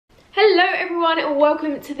everyone and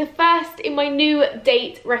welcome to the first in my new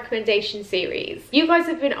date recommendation series. You guys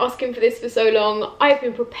have been asking for this for so long. I've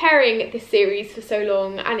been preparing this series for so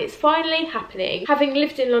long and it's finally happening. Having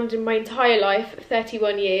lived in London my entire life,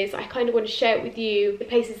 31 years, I kind of want to share with you the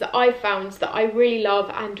places that I've found that I really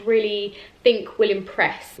love and really think will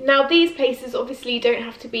impress. Now these places obviously don't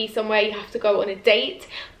have to be somewhere you have to go on a date,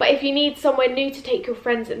 but if you need somewhere new to take your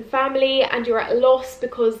friends and family and you're at a loss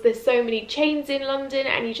because there's so many chains in London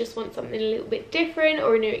and you just want something a little bit different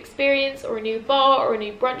or a new experience or a new bar or a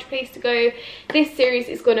new brunch place to go, this series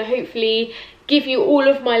is going to hopefully give you all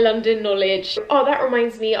of my London knowledge. Oh, that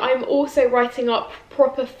reminds me, I'm also writing up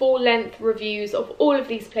proper full-length reviews of all of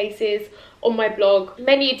these places on my blog.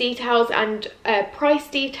 Menu details and price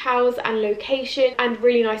details and location and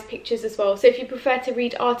really nice pictures as well. So if you prefer to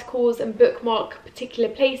read articles and bookmark particular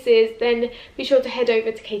places, then be sure to head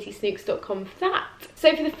over to katiesnooks.com for that.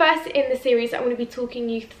 So for the first in the series, I'm going to be talking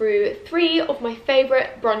you through 3 of my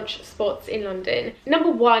favourite brunch spots in London. Number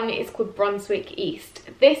 1 is called Brunswick East.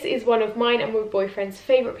 This is one of mine and my boyfriend's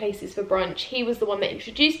favourite places for brunch. He was the one that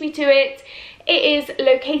introduced me to it. It is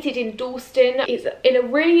located in Dalston. It's in a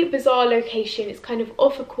really bizarre location. It's kind of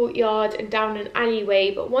off a courtyard and down an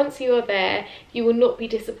alleyway, but once you are there, you will not be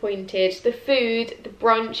disappointed. The food, the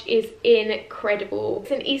brunch is incredible.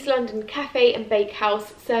 It's an East London cafe and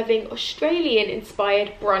bakehouse serving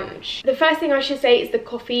Australian-inspired brunch. The first thing I should say is the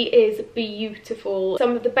coffee is beautiful.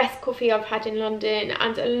 Some of the best coffee I've had in London,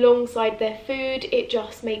 and alongside their food, it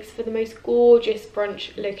just makes for the most gorgeous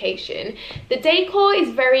brunch location. The decor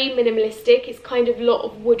is very minimalistic. It's kind of a lot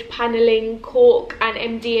of wood panelling, cork and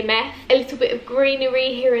MDMF. A little bit of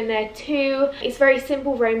greenery here and there too. It's very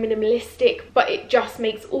simple, very minimalistic, but it just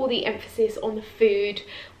makes all the emphasis on the food,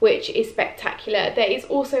 which is spectacular. There is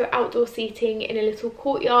also outdoor seating in a little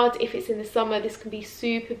courtyard. If it's in the summer, this can be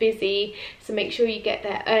super busy, so make sure you get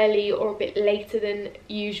there early or a bit later than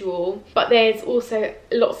usual. But there's also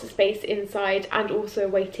lots of space inside and also a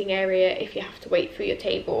waiting area if you have to wait for your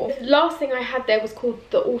table. The last thing I had there was called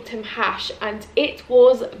the Autumn Hash, and it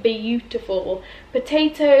was beautiful.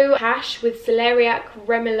 Potato hash with celeriac,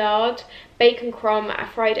 remoulade, bacon crumb, a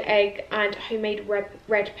fried egg and homemade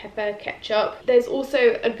red pepper ketchup. There's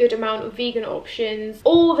also a good amount of vegan options.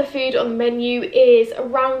 All the food on the menu is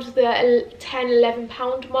around the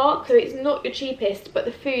 £10–11 mark, so it's not your cheapest, but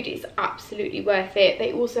the food is absolutely worth it.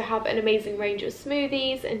 They also have an amazing range of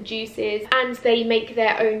smoothies and juices, and they make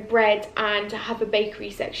their own bread and have a bakery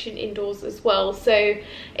section indoors as well. So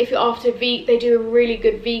if you're after they do a really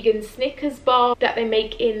good vegan Snickers bar that they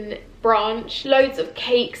make in Brunch. Loads of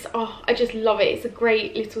cakes. Oh, I just love it. It's a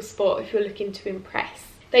great little spot if you're looking to impress.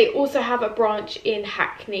 They also have a branch in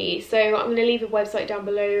Hackney, so I'm going to leave a website down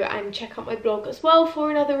below and check out my blog as well for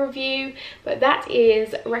another review. But that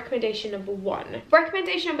is recommendation number 1.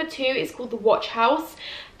 Recommendation number 2 is called the Watch House.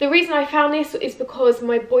 The reason I found this is because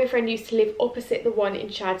my boyfriend used to live opposite the one in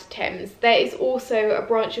Shad Thames. There is also a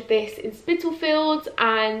branch of this in Spitalfields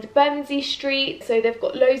and Bermondsey Street, so they've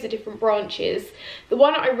got loads of different branches. The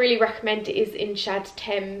one I really recommend is in Shad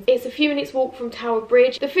Thames. It's a few minutes walk from Tower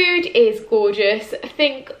Bridge. The food is gorgeous. I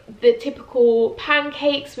think the typical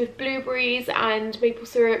pancakes with blueberries and maple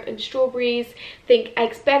syrup and strawberries. Think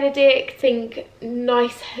Eggs Benedict. Think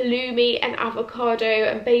nice halloumi and avocado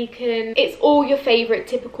and bacon. It's all your favourite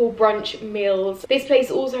typical brunch meals. This place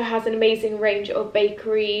also has an amazing range of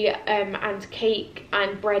bakery and cake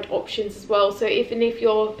and bread options as well, so even if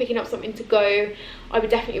you're picking up something to go, I would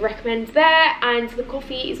definitely recommend there. And the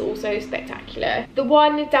coffee is also spectacular. The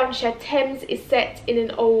one down Shad Thames is set in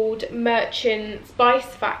an old merchant spice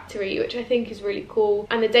factory, which I think is really cool,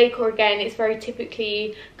 and the decor again is very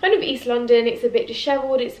typically kind of East London. It's a bit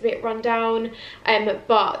dishevelled, it's a bit run down,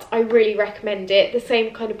 but I really recommend it. The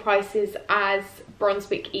same kind of prices as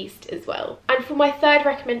Brunswick East as well. And for my third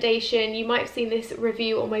recommendation, you might have seen this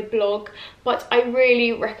review on my blog, but I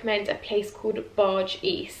really recommend a place called Barge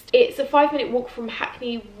East. It's a 5-minute walk from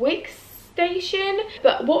Hackney Wick station,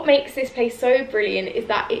 but what makes this place so brilliant is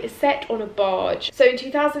that it is set on a barge. So in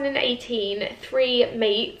 2018, 3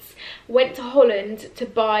 mates went to Holland to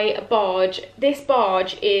buy a barge. This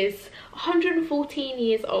barge is 114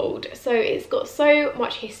 years old, so it's got so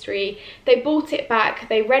much history. They bought it back,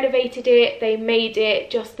 they renovated it, they made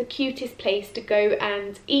it just the cutest place to go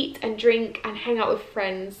and eat and drink and hang out with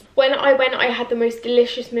friends. When I went, I had the most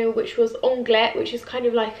delicious meal, which was onglet, which is kind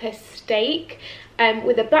of like a steak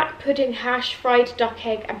with a black pudding hash, fried duck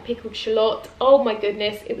egg and pickled shallot. Oh my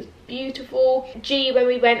goodness, it was beautiful. G, when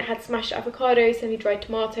we went, had smashed avocado, semi-dried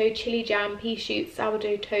tomato, chili jam, pea shoots,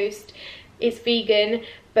 sourdough toast, It's vegan,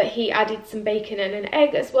 but he added some bacon and an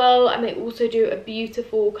egg as well, and they also do a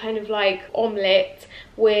beautiful kind of like omelette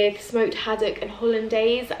with smoked haddock and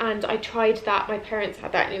hollandaise, and I tried that. My parents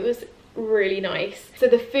had that and it was really nice. So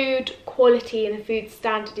the food quality and the food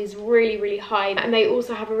standard is really high, and they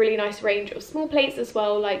also have a really nice range of small plates as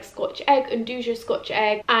well, like scotch egg, andouja scotch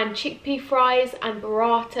egg, and chickpea fries and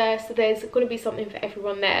burrata. So there's going to be something for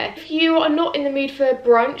everyone there. If you are not in the mood for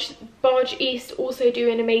brunch, Barge East also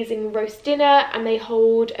do an amazing roast dinner, and they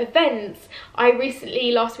hold events. I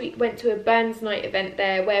recently last week went to a Burns night event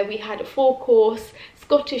there where we had a 4-course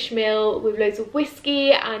Scottish meal with loads of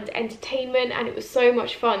whiskey and entertainment, and it was so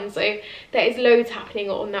much fun. So there is loads happening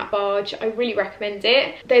on that barge. I really recommend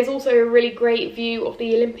it. There's also a really great view of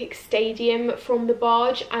the Olympic Stadium from the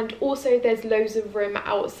barge, and also there's loads of room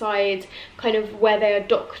outside kind of where they're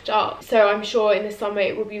docked up, so I'm sure in the summer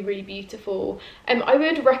it will be really beautiful. I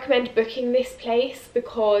would recommend booking this place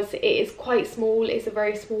because it is quite small. It's a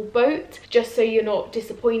very small boat, just so you're not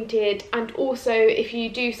disappointed. And also if you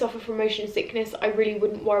do suffer from motion sickness, I really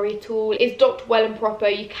wouldn't worry at all. It's docked well and proper.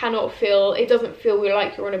 You cannot feel, it doesn't feel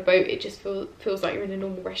like you're on a boat, it just feels like you're in a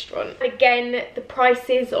normal restaurant. Again, the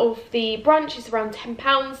prices of the brunch is around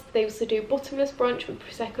 £10. They also do bottomless brunch with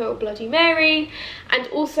Prosecco or Bloody Mary, and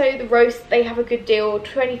also the roast, they have a good deal,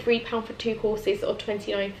 £23 for 2 courses or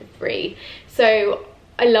 £29 for 3. So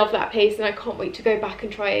I love that place and I can't wait to go back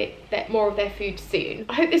and try more of their food soon.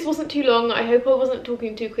 I hope this wasn't too long. I hope I wasn't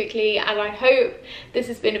talking too quickly, and I hope this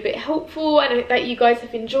has been a bit helpful, and I hope that you guys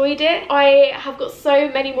have enjoyed it. I have got so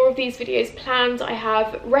many more of these videos planned. I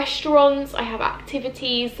have restaurants, I have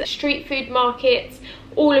activities, street food markets,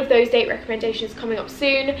 all of those date recommendations coming up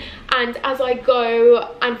soon. And as I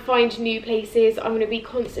go and find new places, I'm going to be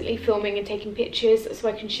constantly filming and taking pictures so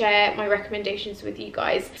I can share my recommendations with you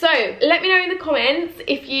guys. So let me know in the comments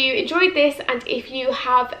if you enjoyed this, and if you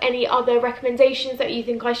have any other recommendations that you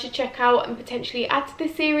think I should check out and potentially add to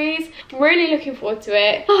this series. I'm really looking forward to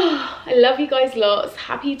it. I love you guys lots.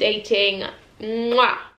 Happy dating. Mwah.